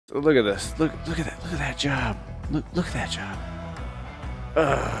Look at this. Look at that. Look at that job. Look at that job.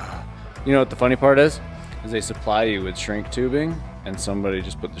 You know what the funny part is they supply you with shrink tubing, and somebody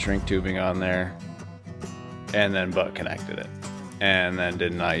just put the shrink tubing on there and then butt connected it and then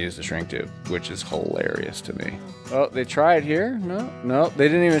did not use the shrink tube, which is hilarious to me. Oh, they tried here. No, they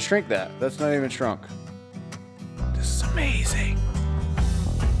didn't even shrink that. That's not even shrunk. This is amazing.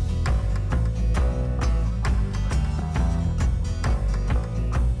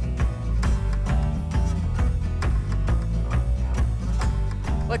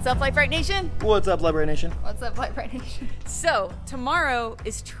 What's up, Lite Brite Nation? What's up, Lite Brite Nation? What's up, Lite Brite Nation? So, tomorrow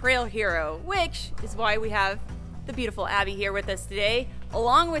is Trail Hero, which is why we have the beautiful Abby here with us today,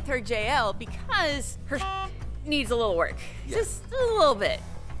 along with her JL, because her needs a little work. Yeah. Just a little bit.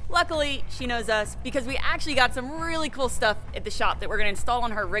 Luckily, she knows us because we actually got some really cool stuff at the shop that we're gonna install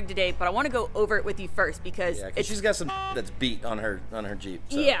on her rig today, but I wanna go over it with you first because she's got some that's beat on her Jeep.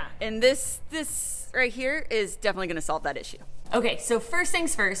 So. Yeah, and this right here is definitely gonna solve that issue. Okay, so first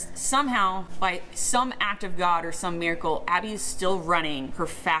things first, somehow, by some act of God or some miracle, Abby is still running her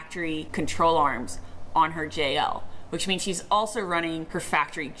factory control arms on her JL, which means she's also running her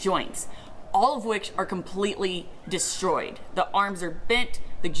factory joints, all of which are completely destroyed. The arms are bent,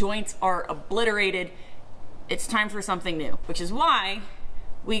 the joints are obliterated. It's time for something new, which is why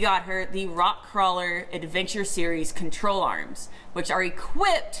we got her the Rock Krawler Adventure Series control arms, which are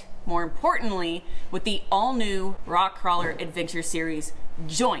equipped, more importantly, with the all-new Rock Krawler Adventure Series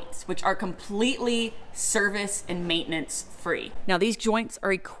joints, which are completely service and maintenance free. Now, these joints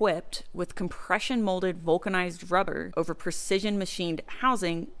are equipped with compression molded vulcanized rubber over precision machined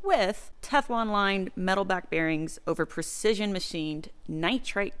housing with Teflon lined metal back bearings over precision machined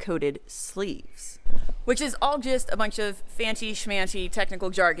nitrite coated sleeves. Which is all just a bunch of fancy schmancy technical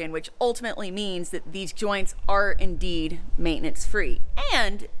jargon, which ultimately means that these joints are indeed maintenance free.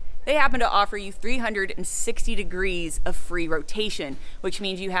 And they happen to offer you 360 degrees of free rotation, which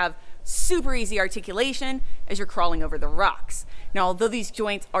means you have super easy articulation as you're crawling over the rocks. Now, although these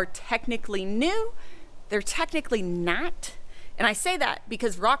joints are technically new, they're technically not. And I say that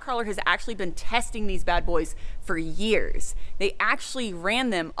because Rock Krawler has actually been testing these bad boys for years. They actually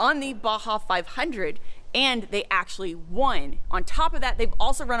ran them on the Baja 500 and they actually won. On top of that, they've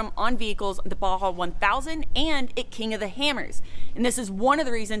also run them on vehicles, the Baja 1000 and at King of the Hammers. And this is one of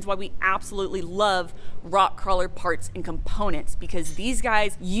the reasons why we absolutely love Rock Krawler parts and components, because these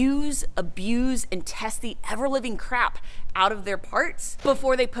guys use, abuse, and test the ever-living crap out of their parts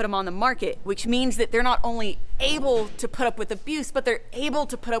before they put them on the market, which means that they're not only able to put up with abuse, but they're able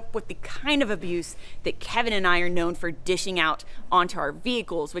to put up with the kind of abuse that Kevin and I are known for dishing out onto our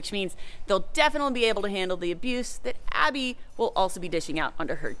vehicles, which means they'll definitely be able to handle the abuse that Abby will also be dishing out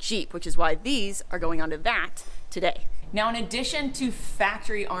onto her Jeep, which is why these are going onto that today. Now, in addition to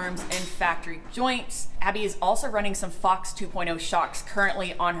factory arms and factory joints, Abby is also running some Fox 2.0 shocks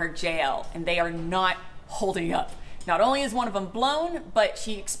currently on her JL, and they are not holding up. Not only is one of them blown, but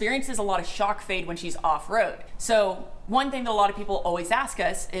she experiences a lot of shock fade when she's off-road. So one thing that a lot of people always ask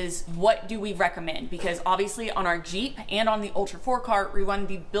us is, what do we recommend? Because obviously on our Jeep and on the Ultra 4 car, we run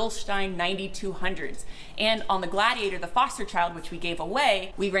the Bilstein 9200s. And on the Gladiator, the foster child, which we gave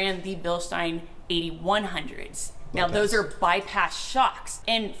away, we ran the Bilstein 8100s. Now, those are bypass shocks.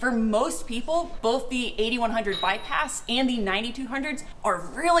 And for most people, both the 8100 bypass and the 9200s are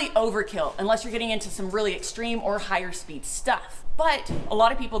really overkill unless you're getting into some really extreme or higher speed stuff. But a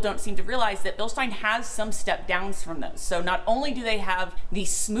lot of people don't seem to realize that Bilstein has some step downs from those. So not only do they have the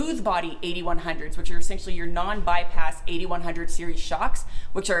smooth body 8100s, which are essentially your non-bypass 8100 series shocks,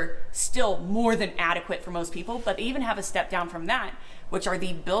 which are still more than adequate for most people, but they even have a step down from that, which are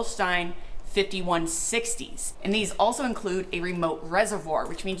the Bilstein 5160s. And these also include a remote reservoir,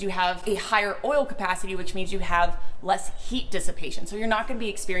 which means you have a higher oil capacity, which means you have less heat dissipation. So you're not gonna be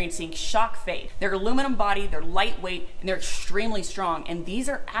experiencing shock fade. They're aluminum body, they're lightweight, and they're extremely strong. And these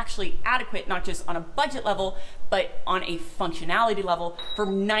are actually adequate, not just on a budget level, but on a functionality level for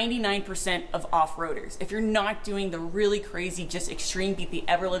 99% of off-roaders. If you're not doing the really crazy, just extreme, beat the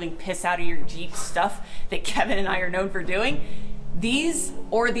ever-living piss out of your Jeep stuff that Kevin and I are known for doing, these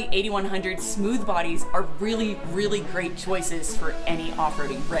or the 8100 smooth bodies are really, really great choices for any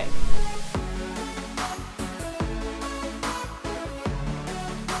off-roading rig.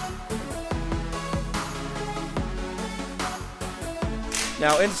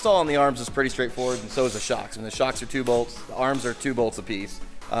 Now, installing the arms is pretty straightforward, and so is the shocks. And the shocks are 2 bolts, the arms are 2 bolts apiece.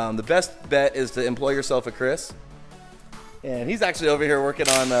 The best bet is to employ yourself a Chris. And he's actually over here working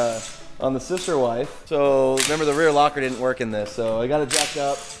on on the sister wife. So remember the rear locker didn't work in this, so I got it jacked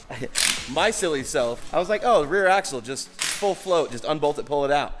up. My silly self, I was like, oh, the rear axle, just full float, just unbolt it, pull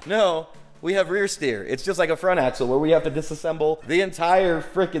it out. No, we have rear steer. It's just like a front axle where we have to disassemble the entire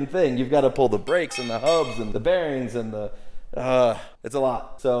freaking thing. You've got to pull the brakes and the hubs and the bearings and the, it's a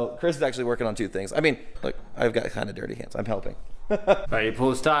lot. So Chris is actually working on 2 things. I mean, look, I've got kind of dirty hands. I'm helping. All right, you pull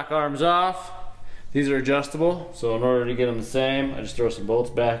the stock arms off. These are adjustable, so in order to get them the same, I just throw some bolts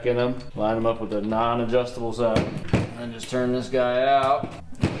back in them, line them up with the non-adjustable side, and just turn this guy out.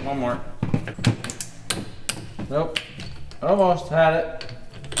 One more. Nope. Almost had it.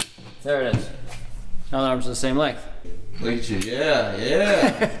 There it is. Now the arms are the same length. Look at you.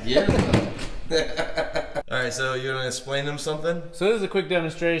 Yeah. Yeah. All right, so you're gonna explain them something? So this is a quick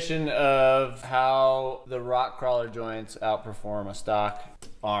demonstration of how the Rock Krawler joints outperform a stock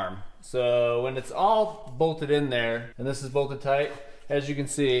arm. So when it's all bolted in there, and this is bolted tight, as you can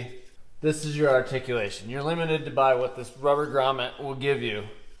see, this is your articulation. You're limited by what this rubber grommet will give you.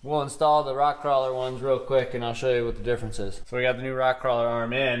 We'll install the Rock Krawler ones real quick and I'll show you what the difference is. So we got the new Rock Krawler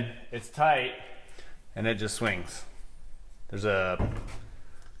arm in, it's tight, and it just swings. There's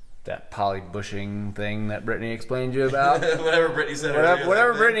that poly bushing thing that Brittany explained to you about. Whatever Brittany said earlier.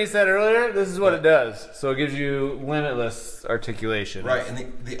 Whatever Brittany said earlier, this is what it does. So it gives you limitless articulation. Right,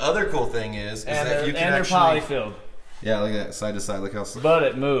 and the other cool thing is that you can and actually... they're poly filled. Yeah, look at that, side to side, look how... But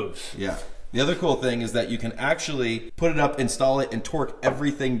it moves. Yeah. The other cool thing is that you can actually put it up, install it, and torque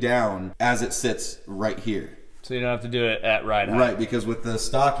everything down as it sits right here. So you don't have to do it at ride height. Right, because with the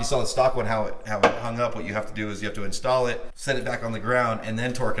stock, you saw the stock one, how it hung up. What you have to do is you have to install it, set it back on the ground, and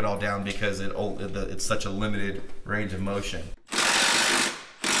then torque it all down because it's such a limited range of motion.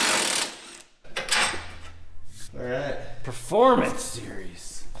 All right. Performance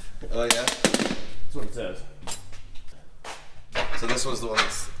series. Oh, yeah? That's what it says. So this was the one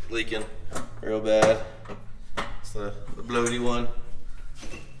that's leaking real bad. It's the bloaty one.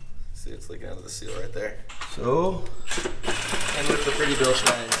 See, it's leaking out of the seal right there. So, and with the pretty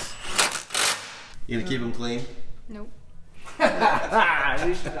Bilsteins. You gonna keep them clean? Nope.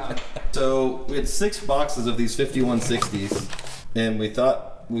 So we had 6 boxes of these 5160s, and we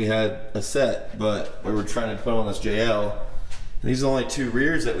thought we had a set, but we were trying to put on this JL. And these are only 2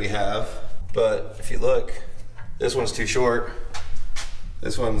 rears that we have, but if you look, this one's too short.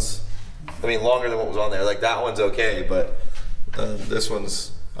 This one's, I mean, longer than what was on there. Like that one's okay, but this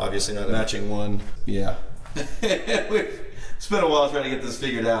one's obviously not a matching one. Yeah. We've spent a while trying to get this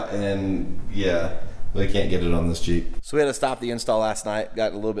figured out, and yeah, we can't get it on this Jeep. So we had to stop the install last night.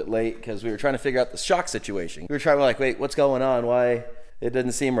 Got a little bit late because we were trying to figure out the shock situation. We were trying to like, wait, what's going on? Why it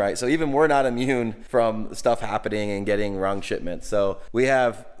doesn't seem right? So even we're not immune from stuff happening and getting wrong shipments. So we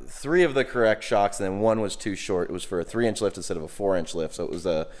have 3 of the correct shocks, and then 1 was too short. It was for a 3-inch lift instead of a 4-inch lift. So it was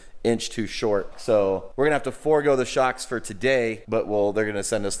a inch too short. So we're gonna have to forego the shocks for today, but they're gonna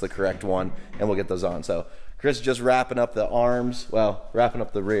send us the correct one and we'll get those on. So Chris is just wrapping up the arms, well, wrapping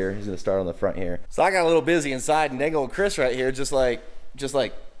up the rear. He's gonna start on the front here. So I got a little busy inside, and dang old Chris right here, just like,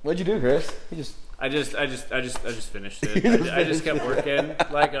 what'd you do, Chris? I just finished it. I just kept working,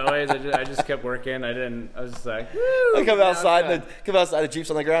 like always. I just kept working. I was just like, woo, I come outside, the Jeep's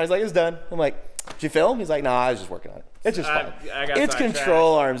on the ground. He's like, it's done. I'm like, did you film? He's like, nah, I was just working on it. It's just fun. It's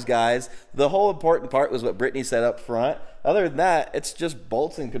control arms, guys. The whole important part was what Brittany said up front. Other than that, it's just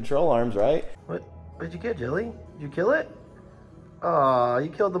bolts and control arms, right? What did you get, Jilly? Did you kill it? Aw, you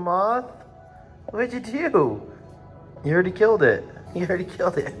killed the moth? What'd you do? You already killed it. You already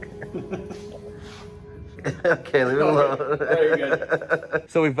killed it. Okay, leave it alone. Very good.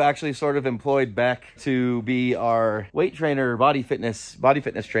 So we've actually sort of employed Beck to be our weight trainer, body fitness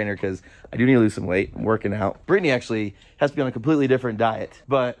trainer, because I do need to lose some weight. I'm working out. Brittany actually has to be on a completely different diet,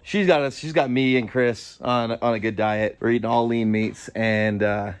 but she's got me and Chris on a good diet. We're eating all lean meats, and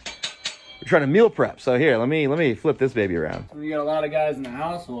we're trying to meal prep. So here, let me flip this baby around. We got a lot of guys in the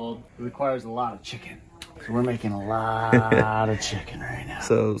household. It requires a lot of chicken. So we're making a lot of chicken right now.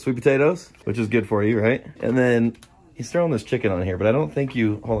 So sweet potatoes, which is good for you, right? And then he's throwing this chicken on here, but I don't think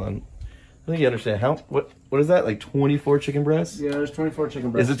you, hold on. I think you understand what is that, like 24 chicken breasts? Yeah, there's 24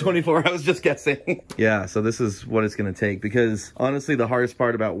 chicken breasts. Is it 24? I was just guessing. Yeah, so this is what it's gonna take, because honestly, the hardest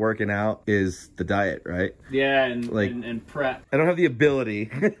part about working out is the diet, right? Yeah, and prep. I don't have the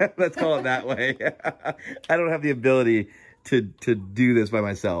ability, let's call it that way. I don't have the ability to do this by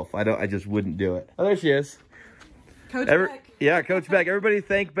myself. I just wouldn't do it. Oh, there she is. Coach Beck. Yeah, Coach Beck. Everybody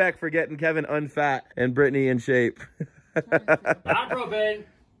thank Beck for getting Kevin unfat and Brittany in shape. Not propane.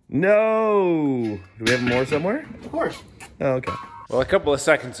 No. Do we have more somewhere? Of course. Oh, okay. Well, a couple of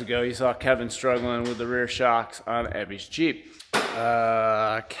seconds ago, you saw Kevin struggling with the rear shocks on Abby's Jeep.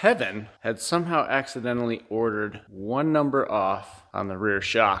 Kevin had somehow accidentally ordered one number off on the rear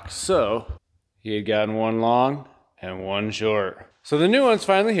shock, so he had gotten one long and one short. So the new one's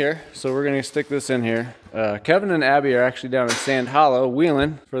finally here, so we're gonna stick this in here. Kevin and Abby are actually down in Sand Hollow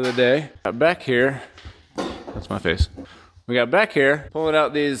wheeling for the day. Got back here, that's my face. We got back here, pulling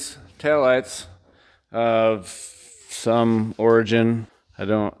out these taillights of some origin. I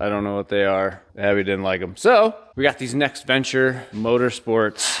don't know what they are. Abby didn't like them. So we got these Next Venture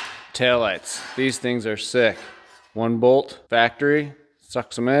Motorsports taillights. These things are sick. 1 bolt factory,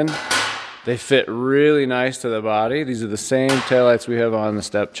 sucks them in. They fit really nice to the body. These are the same taillights we have on the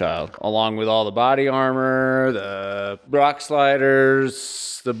Stepchild, along with all the body armor, the rock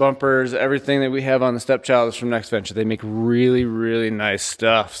sliders, the bumpers, everything that we have on the Stepchild is from Next Venture. They make really, really nice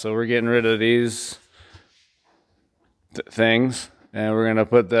stuff. So we're getting rid of these things, and we're gonna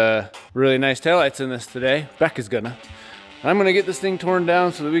put the really nice taillights in this today. Beck is gonna. I'm gonna get this thing torn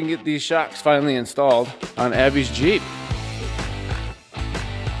down so that we can get these shocks finally installed on Abby's Jeep.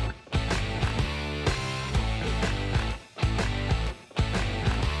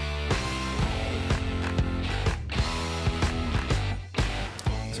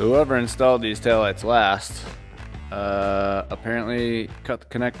 So whoever installed these taillights last apparently cut the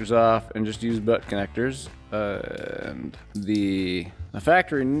connectors off and just used butt connectors. And the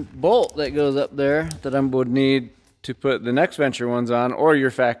factory bolt that goes up there that I would need to put the Next Venture ones on, or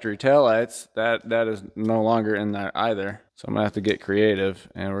your factory taillights, that is no longer in there either. So I'm gonna have to get creative,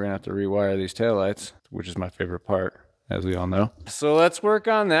 and we're gonna have to rewire these taillights, which is my favorite part, as we all know. So let's work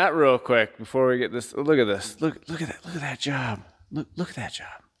on that real quick before we get this. Look at this. Look at that job. Look at that job.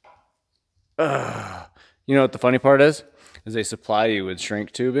 You know what the funny part is they supply you with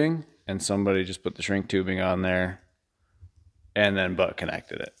shrink tubing, and somebody just put the shrink tubing on there and then butt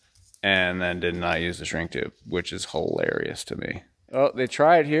connected it and then did not use the shrink tube, which is hilarious to me. Oh, they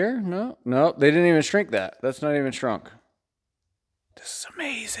tried here? No, they didn't even shrink that. That's not even shrunk. This is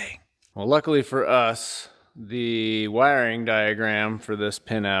amazing. Well, luckily for us, the wiring diagram for this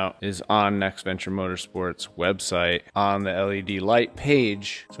pinout is on Next Venture Motorsports website on the LED light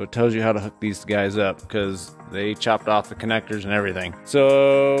page. So it tells you how to hook these guys up because they chopped off the connectors and everything.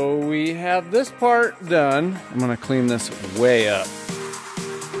 So we have this part done. I'm gonna clean this way up.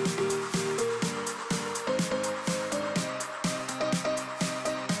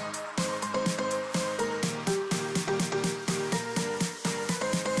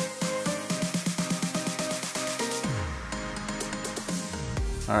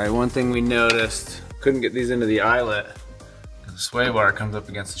 All right, one thing we noticed, couldn't get these into the eyelet because the sway bar comes up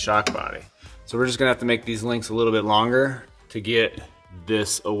against the shock body. So we're just gonna have to make these links a little bit longer to get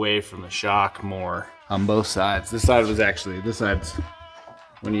this away from the shock more on both sides. This side's,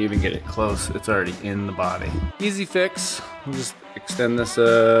 when you even get it close, it's already in the body. Easy fix, we'll just extend this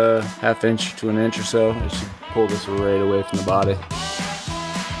a ½ inch to 1 inch or so. It should pull this right away from the body.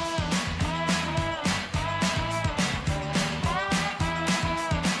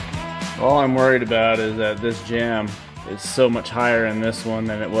 All I'm worried about is that this jam is so much higher in this one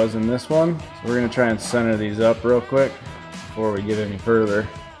than it was in this one. So we're gonna try and center these up real quick before we get any further.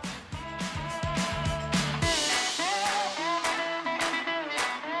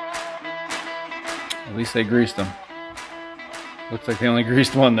 At least they greased them. Looks like they only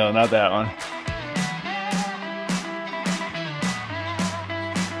greased one though, not that one.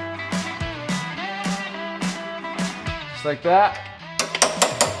 Just like that.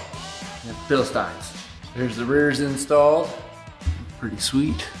 Bilsteins. There's the rears installed. Pretty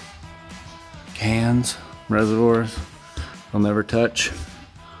sweet. Cans, reservoirs, they'll never touch.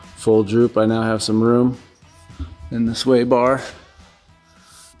 Full droop, I now have some room in the sway bar.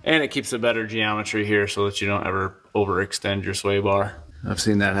 And it keeps a better geometry here so that you don't ever overextend your sway bar. I've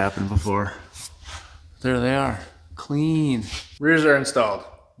seen that happen before. There they are, clean. Rears are installed,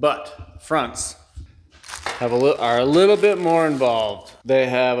 but fronts are a little bit more involved. They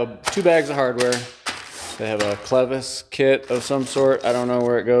have 2 bags of hardware. They have a clevis kit of some sort. I don't know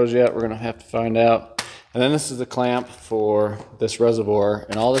where it goes yet. We're gonna have to find out. And then this is the clamp for this reservoir,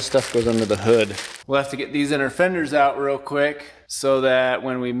 and all this stuff goes under the hood. We'll have to get these inner fenders out real quick so that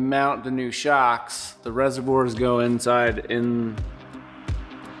when we mount the new shocks, the reservoirs go inside in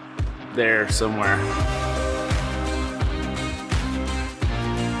there somewhere.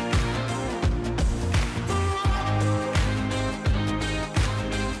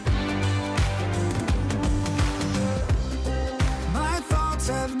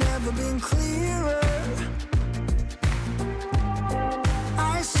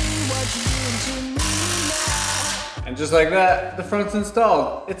 And just like that, the front's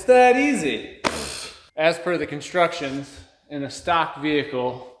installed. It's that easy. As per the constructions in a stock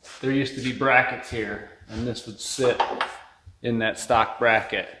vehicle, there used to be brackets here, and this would sit in that stock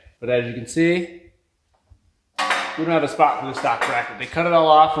bracket. But as you can see, we don't have a spot for the stock bracket. They cut it all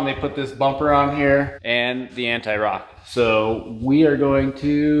off when they put this bumper on here and the anti-rock. So we are going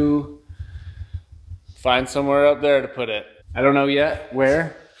to find somewhere up there to put it. I don't know yet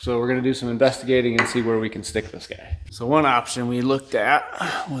where, so we're gonna do some investigating and see where we can stick this guy. So one option we looked at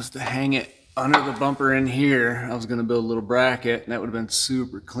was to hang it under the bumper in here. I was gonna build a little bracket, and that would have been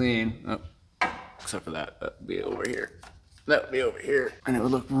super clean. Oh, except for that would be over here. That would be over here, and it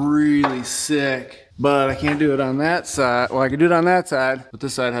would look really sick. But I can't do it on that side. Well, I could do it on that side, but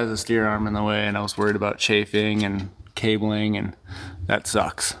this side has a steer arm in the way, and I was worried about chafing and cabling, and that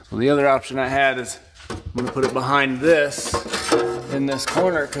sucks. So the other option I had is I'm gonna put it behind this in this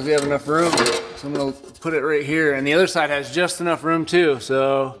corner because we have enough room. So I'm gonna put it right here, and the other side has just enough room too.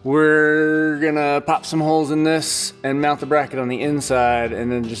 So we're gonna pop some holes in this and mount the bracket on the inside,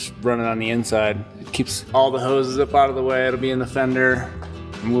 and then just run it on the inside. It keeps all the hoses up out of the way. It'll be in the fender,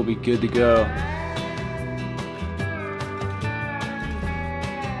 and we'll be good to go.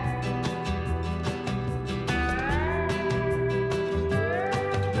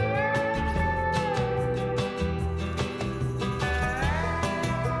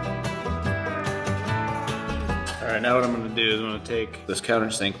 All right, now what I'm gonna do is I'm gonna take this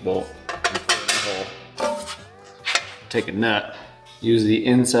countersink bolt and put it in the hole. Take a nut, use the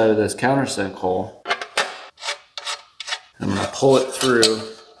inside of this countersink hole. I'm gonna pull it through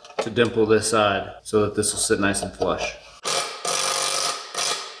to dimple this side so that this will sit nice and flush.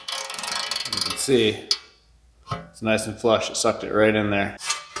 You can see it's nice and flush. It sucked it right in there.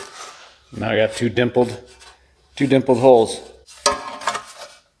 Now I got two dimpled holes.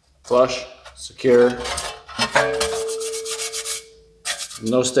 Flush, secure.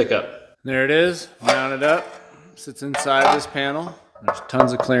 No stick up. There it is, mounted up. Sits inside this panel. There's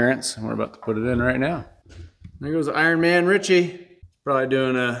tons of clearance, and we're about to put it in right now. There goes Iron Man Richie. Probably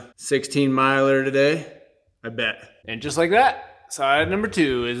doing a 16 miler today, I bet. And just like that, side number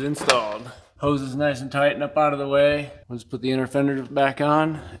 2 is installed. Hose is nice and tight and up out of the way. We'll just put the inner fender back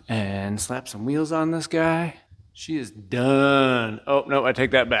on and slap some wheels on this guy. She is done. Oh, no, I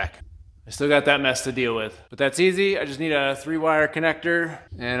take that back. I still got that mess to deal with, but that's easy. I just need a 3-wire connector,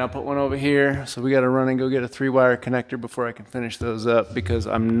 and I'll put one over here. So we got to run and go get a 3-wire connector before I can finish those up, because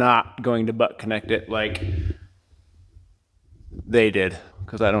I'm not going to butt connect it like they did,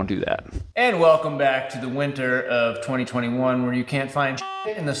 because I don't do that. And welcome back to the winter of 2021, where you can't find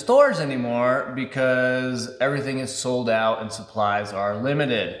shit in the stores anymore because everything is sold out and supplies are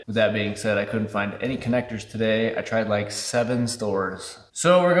limited. With that being said, I couldn't find any connectors today. I tried like 7 stores.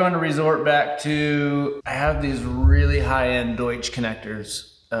 So we're going to resort back to, I have these really high-end Deutsch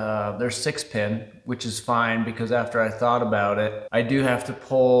connectors. They're 6-pin, which is fine because after I thought about it, I do have to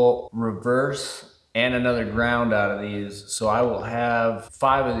pull reverse and another ground out of these. So I will have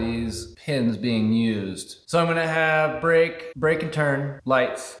 5 of these pins being used. So I'm gonna have brake and turn,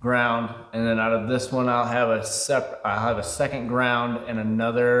 lights, ground, and then out of this one I'll have a second ground and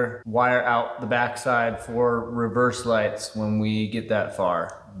another wire out the backside for reverse lights when we get that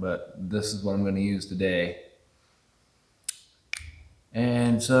far. But this is what I'm gonna use today.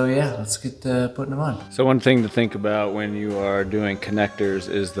 And so yeah, let's get putting them on. So one thing to think about when you are doing connectors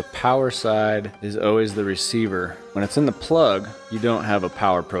is the power side is always the receiver. When it's in the plug, you don't have a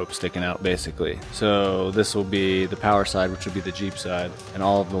power probe sticking out basically. So this will be the power side, which will be the Jeep side, and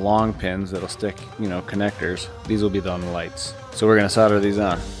all of the long pins that'll stick, you know, connectors, these will be on the lights. So we're gonna solder these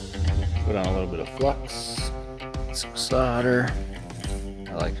on. Put on a little bit of flux, some solder.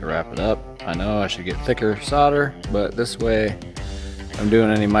 I like to wrap it up. I know I should get thicker solder, but this way, if I'm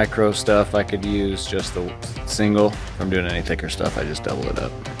doing any micro stuff, I could use just the single. If I'm doing any thicker stuff, I just double it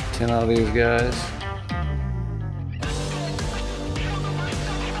up. 10 out of these guys.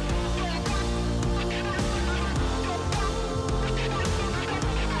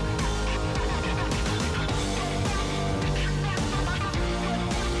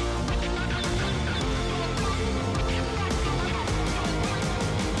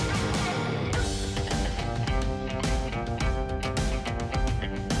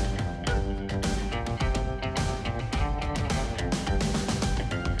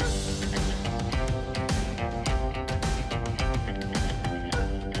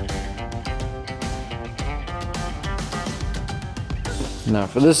 Now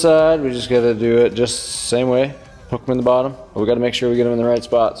for this side, we just gotta do it just the same way. Hook them in the bottom, but we gotta make sure we get them in the right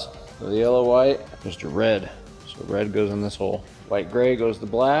spots. So the yellow, white, goes to red. So red goes in this hole. White, gray goes to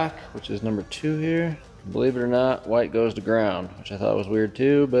black, which is number 2 here. Believe it or not, white goes to ground, which I thought was weird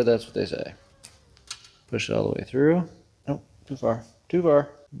too, but that's what they say. Push it all the way through. Nope. Too far. Too far.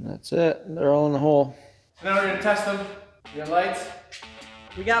 That's it. They're all in the hole. So now we're gonna test them. We got lights.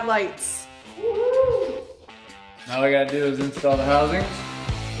 We got lights. Woohoo! Now all we gotta do is install the housings.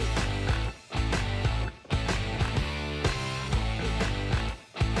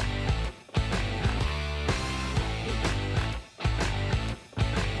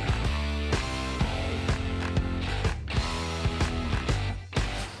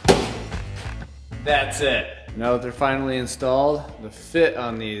 That's it. Now that they're finally installed, the fit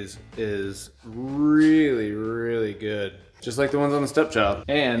on these is really, really good. Just like the ones on the stepchild.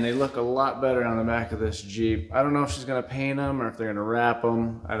 And they look a lot better on the back of this Jeep. I don't know if she's gonna paint them or if they're gonna wrap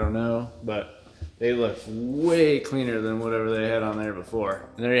them. I don't know, but they look way cleaner than whatever they had on there before.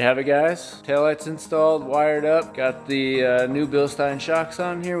 And there you have it, guys. Taillights installed, wired up. Got the new Bilstein shocks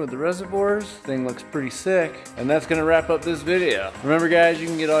on here with the reservoirs. Thing looks pretty sick. And that's gonna wrap up this video. Remember, guys, you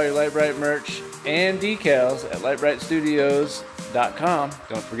can get all your Lite Brite merch and decals at litebritstudios.com.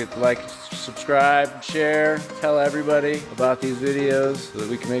 Don't forget to like, subscribe, share, tell everybody about these videos so that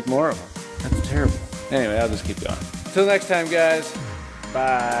we can make more of them. That's terrible. Anyway, I'll just keep going. Until next time, guys.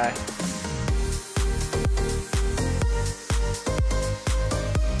 Bye.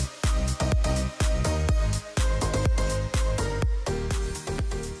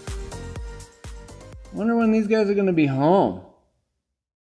 Wonder when these guys are gonna be home.